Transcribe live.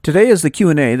Today is the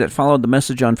Q&A that followed the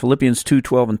message on Philippians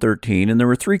 2:12 and 13, and there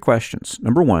were three questions.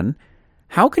 Number one,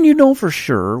 how can you know for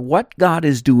sure what God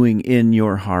is doing in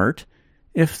your heart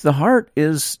if the heart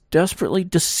is desperately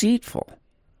deceitful?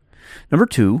 Number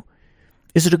two,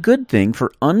 is it a good thing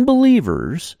for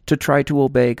unbelievers to try to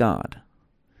obey God?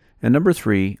 And number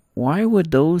three, why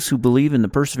would those who believe in the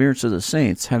perseverance of the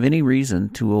saints have any reason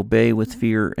to obey with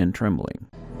fear and trembling?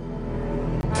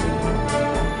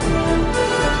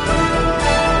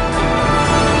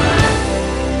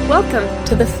 Welcome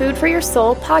to the Food for Your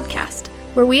Soul podcast,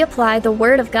 where we apply the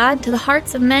Word of God to the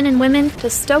hearts of men and women to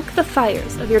stoke the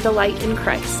fires of your delight in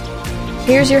Christ.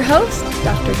 Here's your host,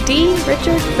 Dr. D.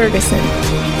 Richard Ferguson.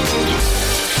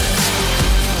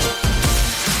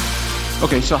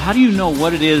 Okay, so how do you know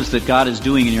what it is that God is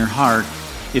doing in your heart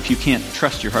if you can't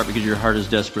trust your heart because your heart is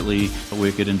desperately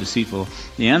wicked and deceitful?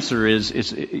 The answer is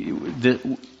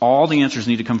all the answers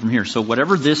need to come from here. So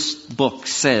whatever this book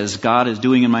says God is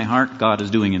doing in my heart, God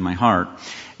is doing in my heart.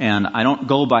 And I don't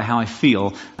go by how I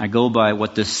feel, I go by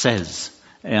what this says.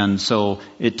 And so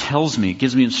it tells me, it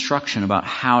gives me instruction about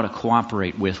how to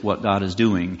cooperate with what God is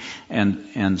doing.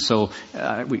 And so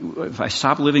if I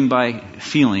stop living by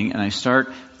feeling and I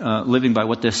start living by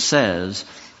what this says,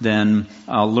 then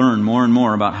I'll learn more and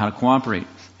more about how to cooperate.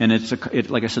 And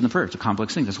like I said in the prayer, it's a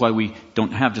complex thing. That's why we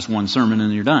don't have just one sermon and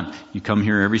then you're done. You come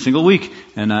here every single week,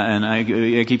 and I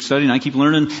keep studying, I keep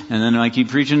learning, and then I keep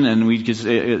preaching, and we just,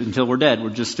 until we're dead, we're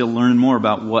just still learning more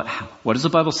about what does the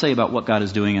Bible say about what God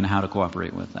is doing and how to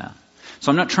cooperate with that.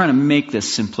 So I'm not trying to make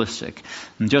this simplistic.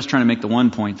 I'm just trying to make the one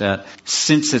point that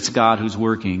since it's God who's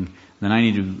working, then I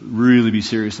need to really be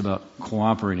serious about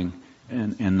cooperating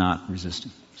and not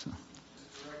resisting. So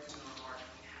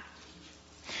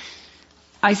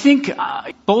I think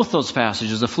both those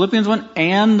passages, the Philippians one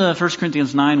and the 1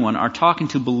 Corinthians 9 one, are talking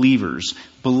to believers.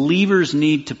 Believers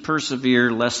need to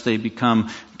persevere lest they become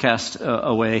cast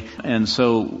away. And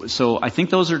so I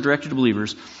think those are directed to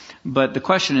believers. But the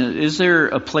question is there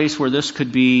a place where this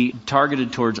could be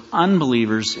targeted towards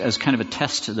unbelievers as kind of a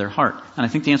test to their heart? And I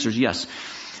think the answer is yes.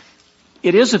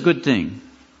 It is a good thing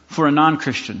for a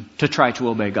non-Christian to try to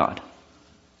obey God.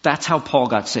 That's how Paul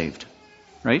got saved,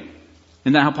 right?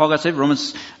 Isn't that how Paul got saved?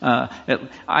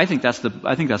 I think that's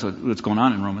what's going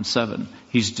on in Romans 7.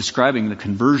 He's describing the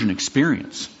conversion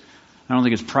experience. I don't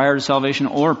think it's prior to salvation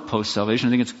or post-salvation.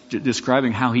 I think it's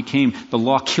describing how he came. The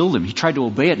law killed him. He tried to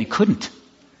obey it and he couldn't.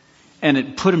 And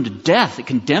it put him to death. It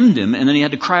condemned him. And then he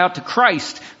had to cry out to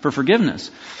Christ for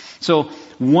forgiveness. So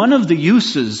one of the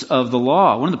uses of the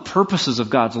law, one of the purposes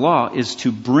of God's law is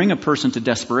to bring a person to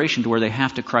desperation to where they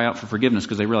have to cry out for forgiveness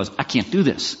because they realize, I can't do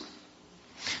this.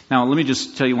 Now, let me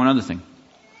just tell you one other thing.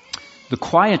 The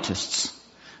quietists,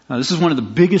 this is one of the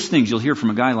biggest things you'll hear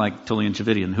from a guy like Tullian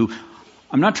Tchividjian, who,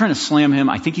 I'm not trying to slam him.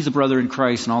 I think he's a brother in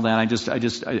Christ and all that. I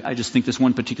just think this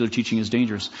one particular teaching is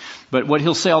dangerous. But what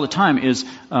he'll say all the time is,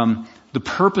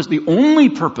 the only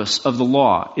purpose of the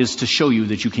law is to show you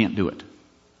that you can't do it.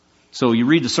 So you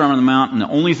read the Sermon on the Mount, and the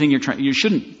only thing you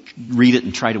shouldn't read it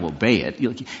and try to obey it.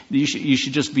 You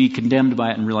should just be condemned by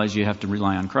it and realize you have to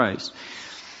rely on Christ.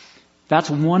 That's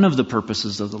one of the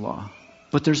purposes of the law.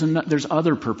 But there's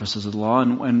other purposes of the law,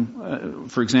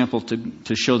 and for example,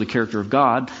 to show the character of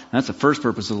God, that's the first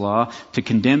purpose of the law. To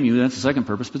condemn you, that's the second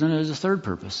purpose. But then there's a third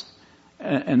purpose,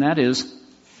 and that is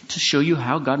to show you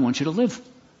how God wants you to live.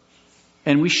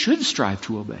 And we should strive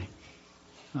to obey.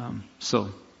 So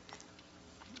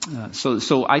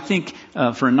I think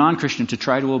for a non-Christian to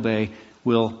try to obey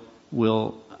will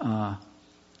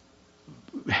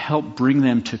help bring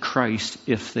them to Christ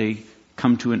if they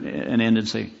come to an end and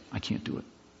say, I can't do it.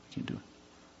 I can't do it.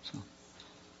 So,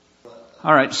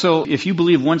 all right, so if you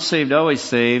believe once saved, always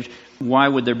saved, why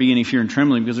would there be any fear and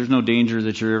trembling? Because there's no danger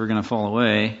that you're ever going to fall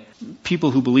away. People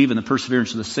who believe in the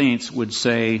perseverance of the saints would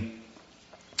say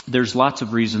there's lots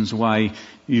of reasons why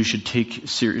you should take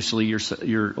seriously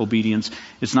your obedience.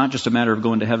 It's not just a matter of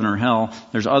going to heaven or hell.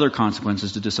 There's other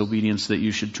consequences to disobedience that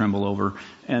you should tremble over.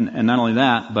 And not only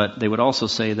that, but they would also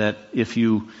say that if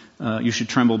you should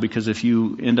tremble because if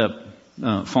you end up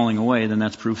falling away, then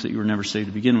that's proof that you were never saved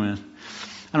to begin with.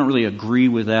 I don't really agree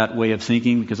with that way of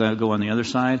thinking because I go on the other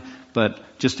side.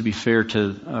 But just to be fair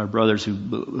to our brothers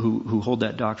who hold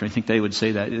that doctrine, I think they would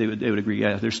say that they would agree.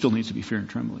 Yeah, there still needs to be fear and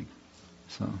trembling.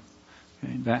 So,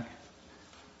 okay, back.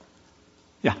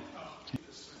 Yeah.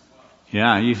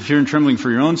 Yeah, you fear and trembling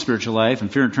for your own spiritual life and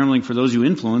fear and trembling for those you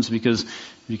influence because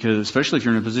especially if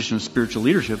you're in a position of spiritual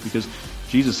leadership, because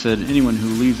Jesus said anyone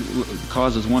who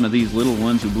causes one of these little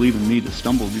ones who believe in me to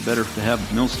stumble would be better to have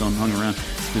a millstone hung around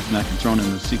his neck and thrown in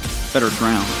the better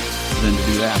ground than to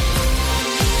do that.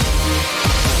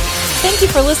 Thank you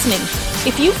for listening.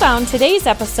 If you found today's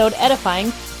episode edifying,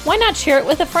 why not share it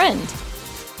with a friend?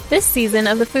 This season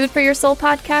of the Food for Your Soul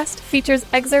podcast features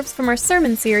excerpts from our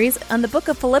sermon series on the book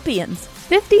of Philippians.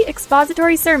 50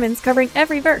 expository sermons covering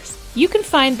every verse. You can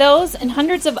find those and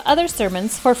hundreds of other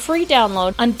sermons for free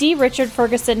download on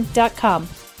drichardferguson.com.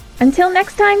 Until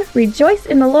next time, rejoice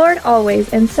in the Lord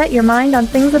always and set your mind on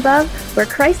things above, where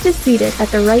Christ is seated at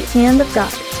the right hand of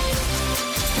God.